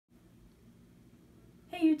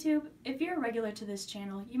Hey YouTube, if you're a regular to this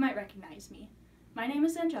channel, you might recognize me. My name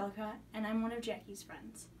is Angelica, and I'm one of Jackie's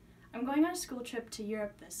friends. I'm going on a school trip to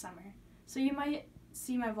Europe this summer, so you might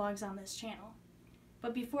see my vlogs on this channel.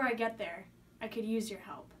 But before I get there, I could use your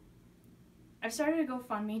help. I've started a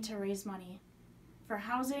GoFundMe to raise money for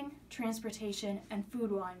housing, transportation, and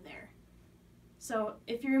food while I'm there. So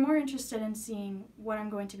if you're more interested in seeing what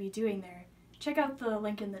I'm going to be doing there, check out the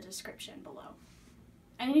link in the description below.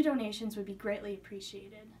 Any donations would be greatly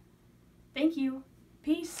appreciated. Thank you.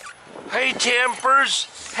 Peace. Hey, Tampers.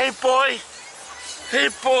 Hey, boy. Hey,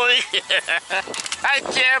 boy. Hi,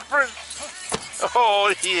 Tampers.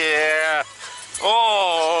 Oh, yeah.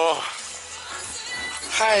 Oh.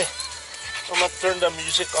 Hi. I'm going to turn the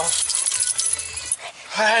music off.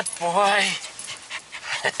 Hi, boy.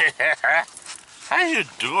 How you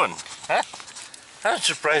doing? Huh? I'm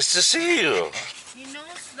surprised to see you. He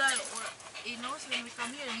knows that he knows when we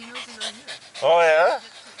come here. He knows we're here. Oh, yeah?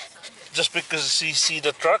 Just because he see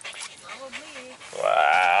the truck? Probably.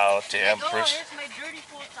 Wow, Like, oh, Tampers. here's my dirty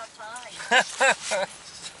clothes outside.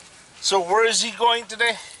 So where is he going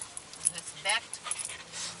today? It's backed.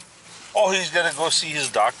 Oh, he's gonna go see his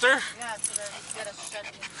doctor? Yeah, so that he's got to shut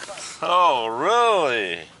his butt. Oh,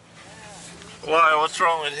 really? Yeah. Why? What's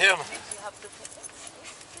wrong with him? Means you have to pay.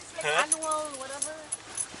 It's like Huh? annual, whatever.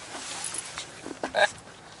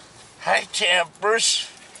 Hi, Tampers.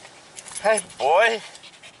 Hi, boy.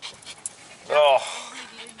 Oh,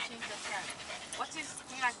 Probably didn't change the tag. What's his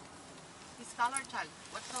tag? His color tag.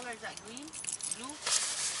 What color is that? Green? Blue?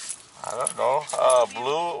 I don't know.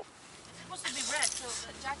 Blue. It's supposed to be red, so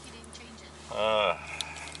Jackie didn't change it.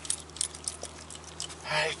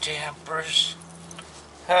 Hi, Tampers.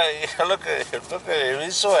 Hi, look at him. Look at him.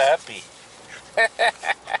 He's so happy.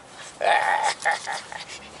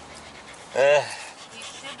 He's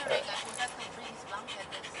shivering. I forgot to bring his blanket.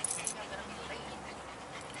 He's not gonna be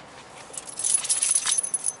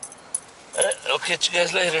late. I'll catch you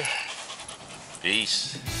guys later.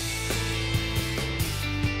 Peace.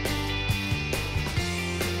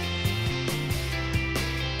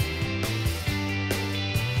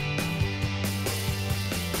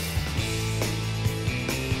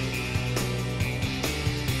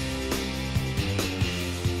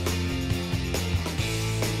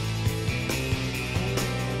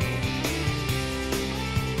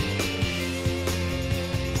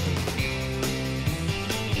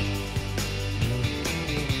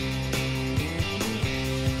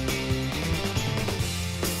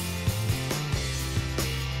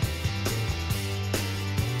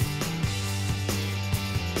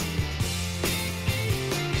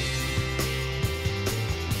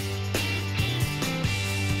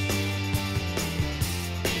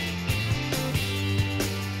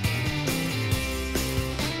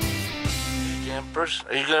 Tampers,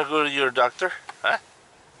 are you gonna go to your doctor? Huh?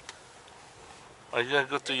 Are you gonna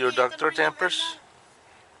go to your doctor, Tampers?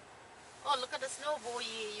 Oh, look at the snow, boy.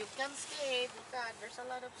 You can't skate. Look at, there's a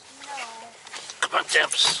lot of snow. Come on,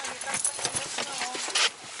 Tamps. Oh, you can't skate in the snow.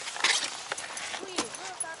 Uy,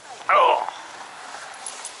 look, tatay. Oh.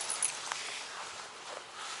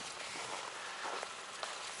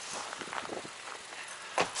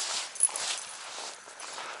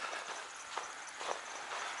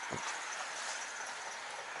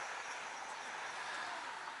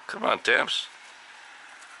 Come on, Tamps.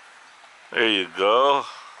 There you go.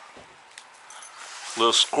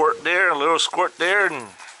 Little squirt there, a little squirt there, and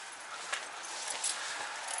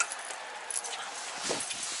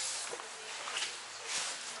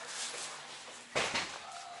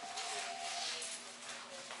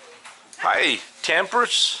hi,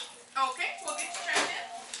 Tampers. Okay, we'll get you trained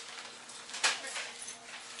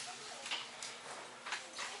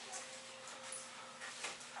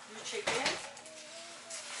in. You check in?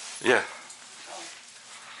 Yeah.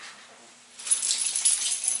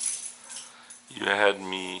 You had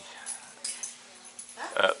me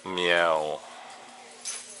at meow.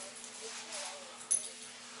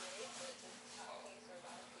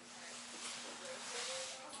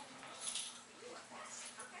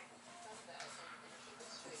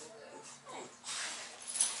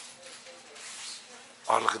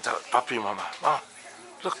 Oh, look at that puppy, Mama. Oh,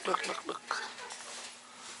 look, look, look, look.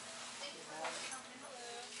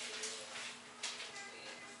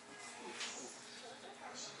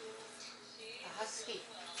 A husky.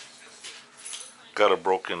 Got a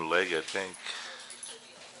broken leg, I think.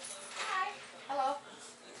 Hi. Hello.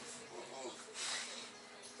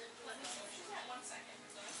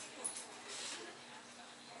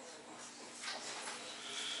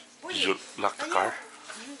 Did you lock the car?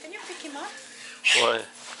 Can you pick him up? Why?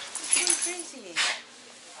 He's going crazy.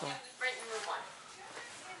 Right in room one.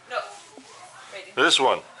 No. Right This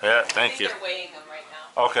one. Yeah, I thank think you. they're weighing them right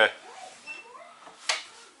now. Okay.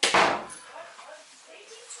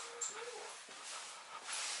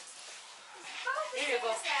 Here you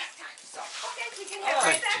go. Okay, we can Oh. head right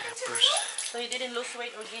Taking back into the Tampers. book. So you didn't lose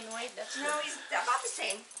weight or gain weight? That's No, good. he's about the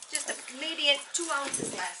same. Just maybe 2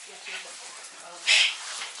 ounces less.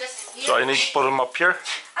 Just So I need to put them up here?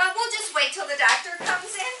 we'll just wait till the doctor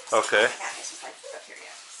comes in. Okay. Oh my God, this is like food up here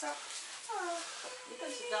yet. So, You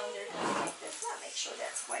can sit down there. take this out. Make sure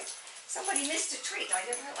that's white. Somebody missed a treat. I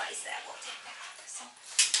didn't realize that. We'll take that off. So,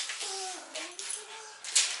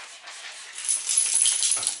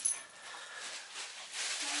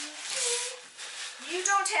 you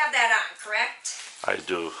don't have that on, correct? I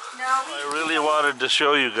do. No. I really wanted to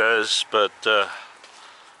show you guys, but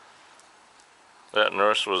that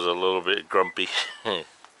nurse was a little bit grumpy.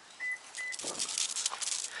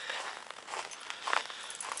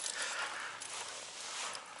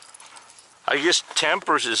 I guess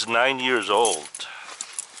Tampers is 9 years old.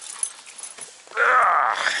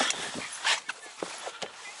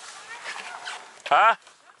 Huh?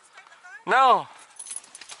 No.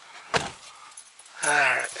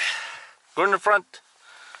 Alright. Go in the front.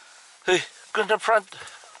 Hey, go in the front.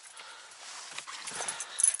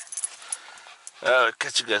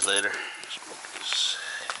 Catch you guys later.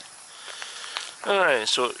 Alright,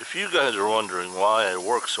 so if you guys are wondering why I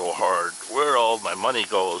work so hard, where all my money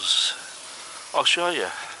goes, I'll show you.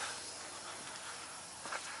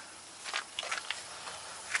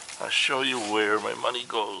 I'll show you where my money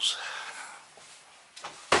goes.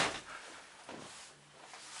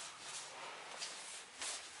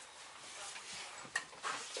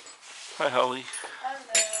 Hi, Holly. Hello.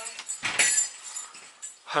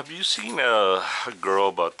 Have you seen a girl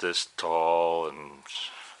about this tall and...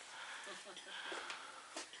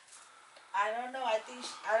 I don't know. I think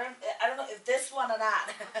I don't know if this one or not.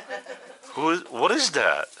 What is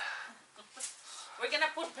that? We're gonna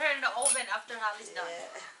put her in the oven after Holly's done.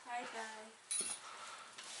 Hi, guys.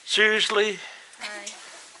 Seriously? Hi.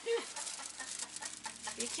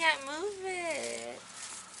 You can't move it.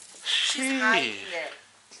 She... Hiding it.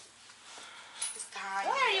 It's hiding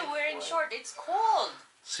Why are you it. wearing short? It's cold.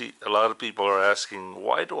 See, a lot of people are asking,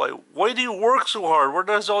 why do you work so hard? Where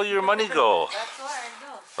does all your money go? That's why I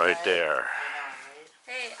know. Right there. I know, right?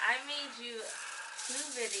 Hey, I made you 2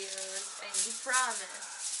 videos and you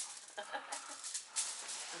promised.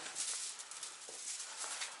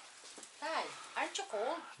 Hi, aren't you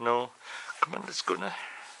cold? No. Come on, let's go now.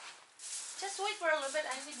 Just wait for a little bit.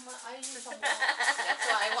 I need some water. That's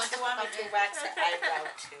why I want to You want me to wax the eyebrow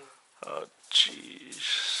too? Oh,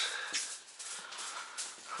 jeez.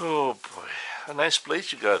 Oh, boy. A nice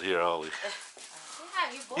place you got here, Holly. Yeah,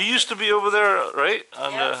 you bought You used to be over there, right?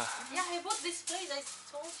 On Yeah. Yeah, I bought this place. I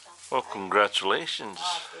told you. Well, congratulations.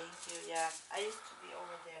 Oh, thank you. Yeah, I used to be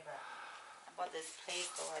over there, but I bought this place,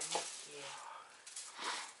 so I moved here.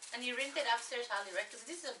 And you rented upstairs, Holly, right? Because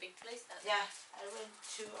this is a big place. Yeah, I went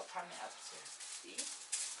to apartment upstairs. See?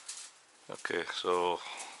 Okay, so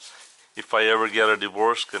if I ever get a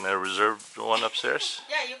divorce, can I reserve one upstairs?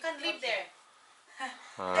 Yeah, you can live there.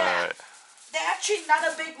 All right. There's actually not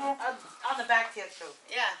a big room on the back here too.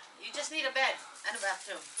 Yeah, you just need a bed and a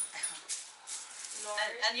bathroom.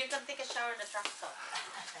 And you can take a shower in the truck stop.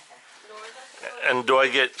 And do I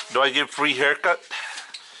get free haircut?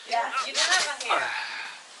 Yeah. You don't have a hair.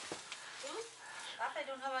 Who? I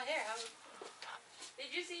don't have a hair.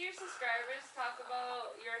 Did you see your subscribers talk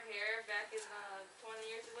about your hair back in 20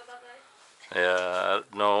 years ago, Tatay? Yeah,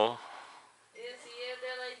 no. You didn't see it?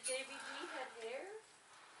 They're like, JBG had hair?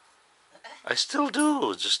 I still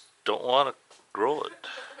do, just don't want to grow it.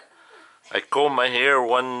 I comb my hair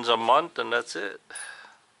once a month and that's it.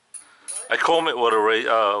 I comb it with a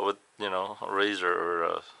razor or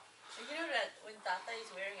You know that when Tata is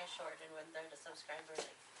wearing a short in winter, the subscriber like.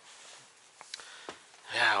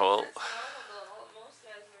 yeah, well, That's normal. Most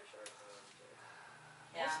guys wear shorts in winter.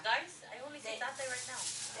 Yeah. Most guys, I only see Tata right now.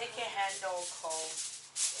 They can handle cold.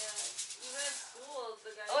 Yeah. Even at school,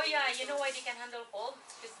 the guys... Oh yeah, you know why they can handle cold?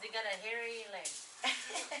 Because they got a hairy leg.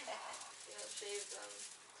 Shave them.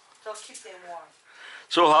 So keep them warm.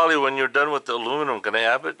 so Holly, when you're done with the aluminum, can I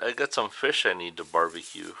have it? I got some fish I need to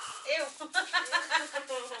barbecue. Ew.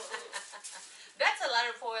 That's a lot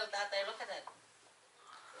of foil, Tata. Look at that.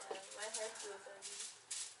 Yeah, my heart feels heavy.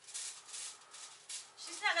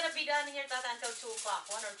 She's not gonna be done here, Tata, until 2 o'clock,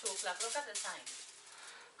 1 or 2 o'clock. Look at the time.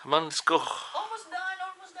 Come on, let's go. Almost done,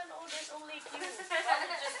 almost done. Oh, there's only 2.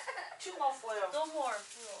 Two more foil. No more.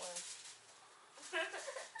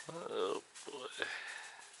 Oh boy.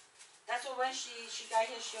 That's what when she got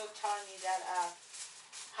here, she was telling me that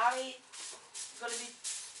Holly gonna be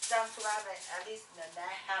done survive like at least in that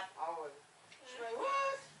half hour. She's like,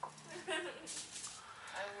 what?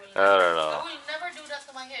 I don't know. I will never do that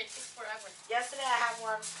to my hair. It takes forever. Yesterday I have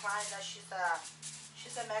one client that she's a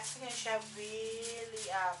Mexican. She have really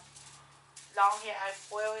long hair. I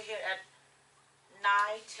foil her at 9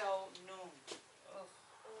 till noon.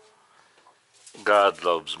 God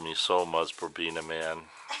loves me so much for being a man.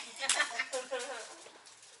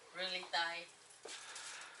 Really tight.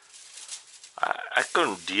 I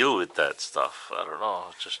couldn't deal with that stuff. I don't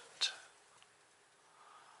know. Just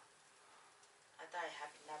I thought I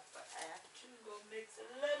had enough, but I have to go mix a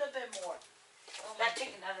little bit more. Oh That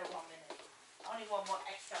take another 1 minute. Only one more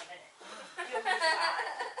extra minute. You'll be fine.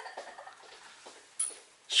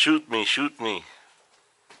 shoot me, shoot me.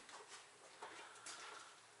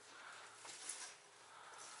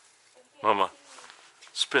 Mama,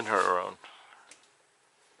 spin her around.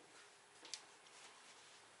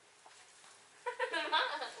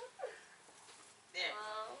 There.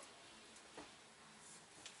 Well,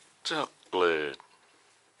 Chocolate.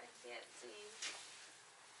 I can't see.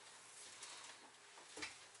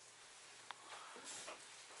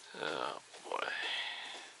 Oh boy.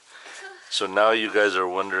 So now you guys are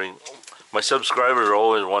wondering, my subscribers are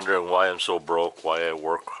always wondering why I'm so broke, why I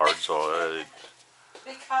work hard so I,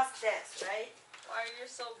 Because that's right. Why are you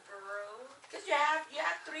so broke? Because you have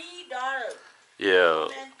 $3. yeah.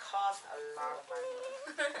 Men cost a lot of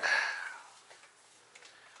money.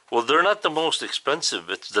 Well, they're not the most expensive,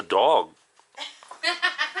 it's the dog.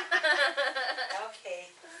 Okay.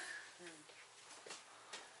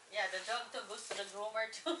 Yeah, the dog too goes to the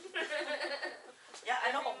groomer too. Yeah,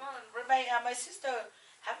 I know. Every month. My sister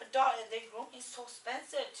have a dog and they groom is so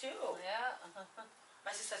expensive too. Yeah.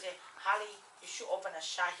 My sister said, Holly, you should open a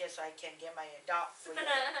shop here so I can get my dog for you.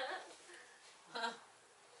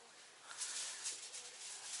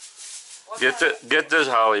 Get this,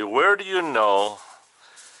 Holly. Where do you know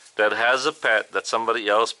that has a pet that somebody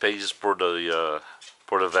else pays for the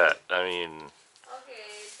vet? I mean, Okay,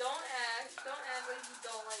 don't act like you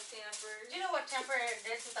don't like Tampers. Do you know what temper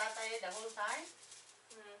did to Tatay the whole time?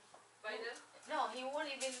 Bite him? No, he won't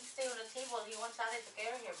even stay on the table. He wants Tatay to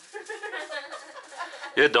carry him.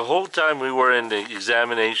 yeah, the whole time we were in the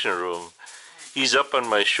examination room, he's up on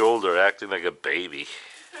my shoulder acting like a baby.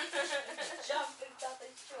 Jump in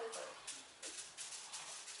Tatay's shoulder.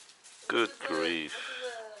 Good grief.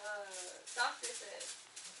 What does the doctor say?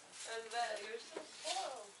 Or the vet? You're so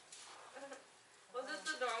spoiled. Was this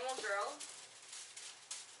the normal girl?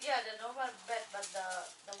 Yeah, the normal vet, but the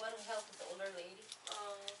one who helped with the older lady.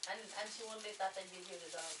 And she won't let Tatay give you the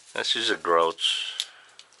dog. She's a grouch.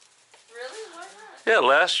 Really? Why not? Yeah,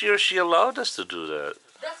 last year she allowed us to do that.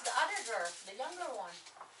 That's the other girl, the younger one,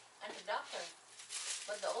 and the doctor.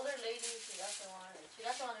 But the older lady, she doesn't want it. She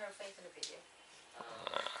doesn't want her face in the video.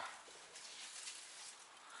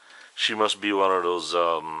 She must be one of those,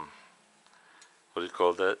 what do you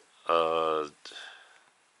call that?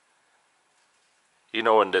 You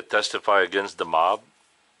know, when they testify against the mob,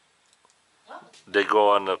 What? they go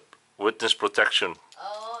on a witness protection.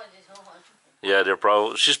 Oh, this one. Yeah,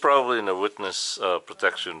 she's probably in a witness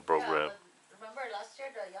protection program. Yeah, but remember last year,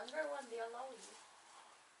 the younger one, they allow you.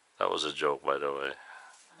 That was a joke, by the way.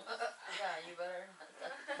 Yeah, you better.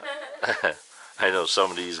 I know some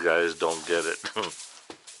of these guys don't get it. You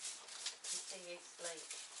think it's like,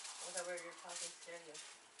 whatever you're talking serious.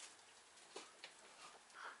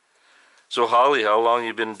 So, Holly, how long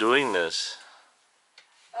you been doing this?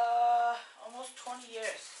 Almost 20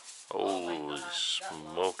 years. Oh my Holy God, that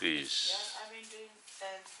long. smokies. Yeah, I've been doing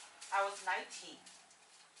since I was 19.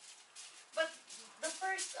 But the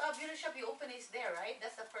first beauty shop you opened is there, right?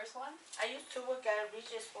 That's the first one? I used to work at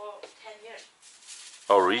Regis for 10 years.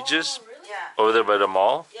 Oh, Regis? Oh, really? Yeah, Over there by the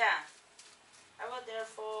mall? yeah. I worked there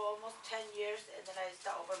for almost 10 years, and then I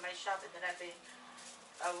started open my shop, and then I've been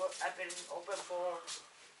open for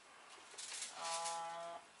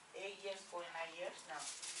 8 years, 49 years now.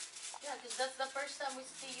 Yeah, because that's the first time we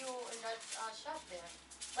see you in that shop there.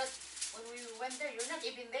 But when we went there, you're not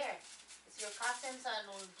even there. It's your cousins and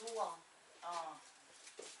Duo. Oh,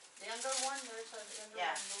 The younger one, there's a younger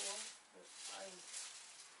Yeah. one, Duo.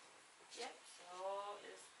 yep. So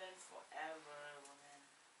it's been forever, woman.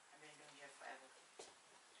 I've been doing here forever.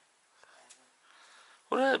 Forever.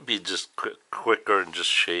 Wouldn't it be just quicker and just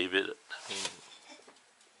shave it? I mean,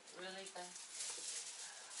 Really, time.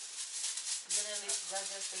 Then at least God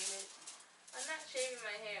just save it. I'm not shaving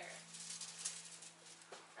my hair.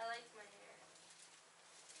 I like my hair.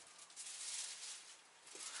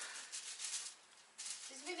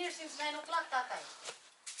 She's been here since 9 o'clock, Tatay.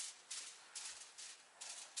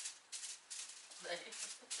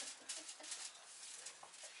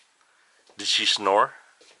 Did she snore?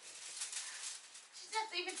 She's not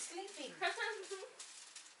even sleeping.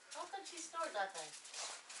 How can she snore that time?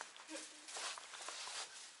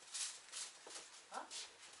 Huh?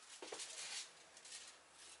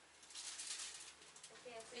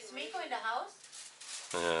 Is Miko in the house?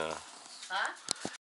 Yeah. Huh?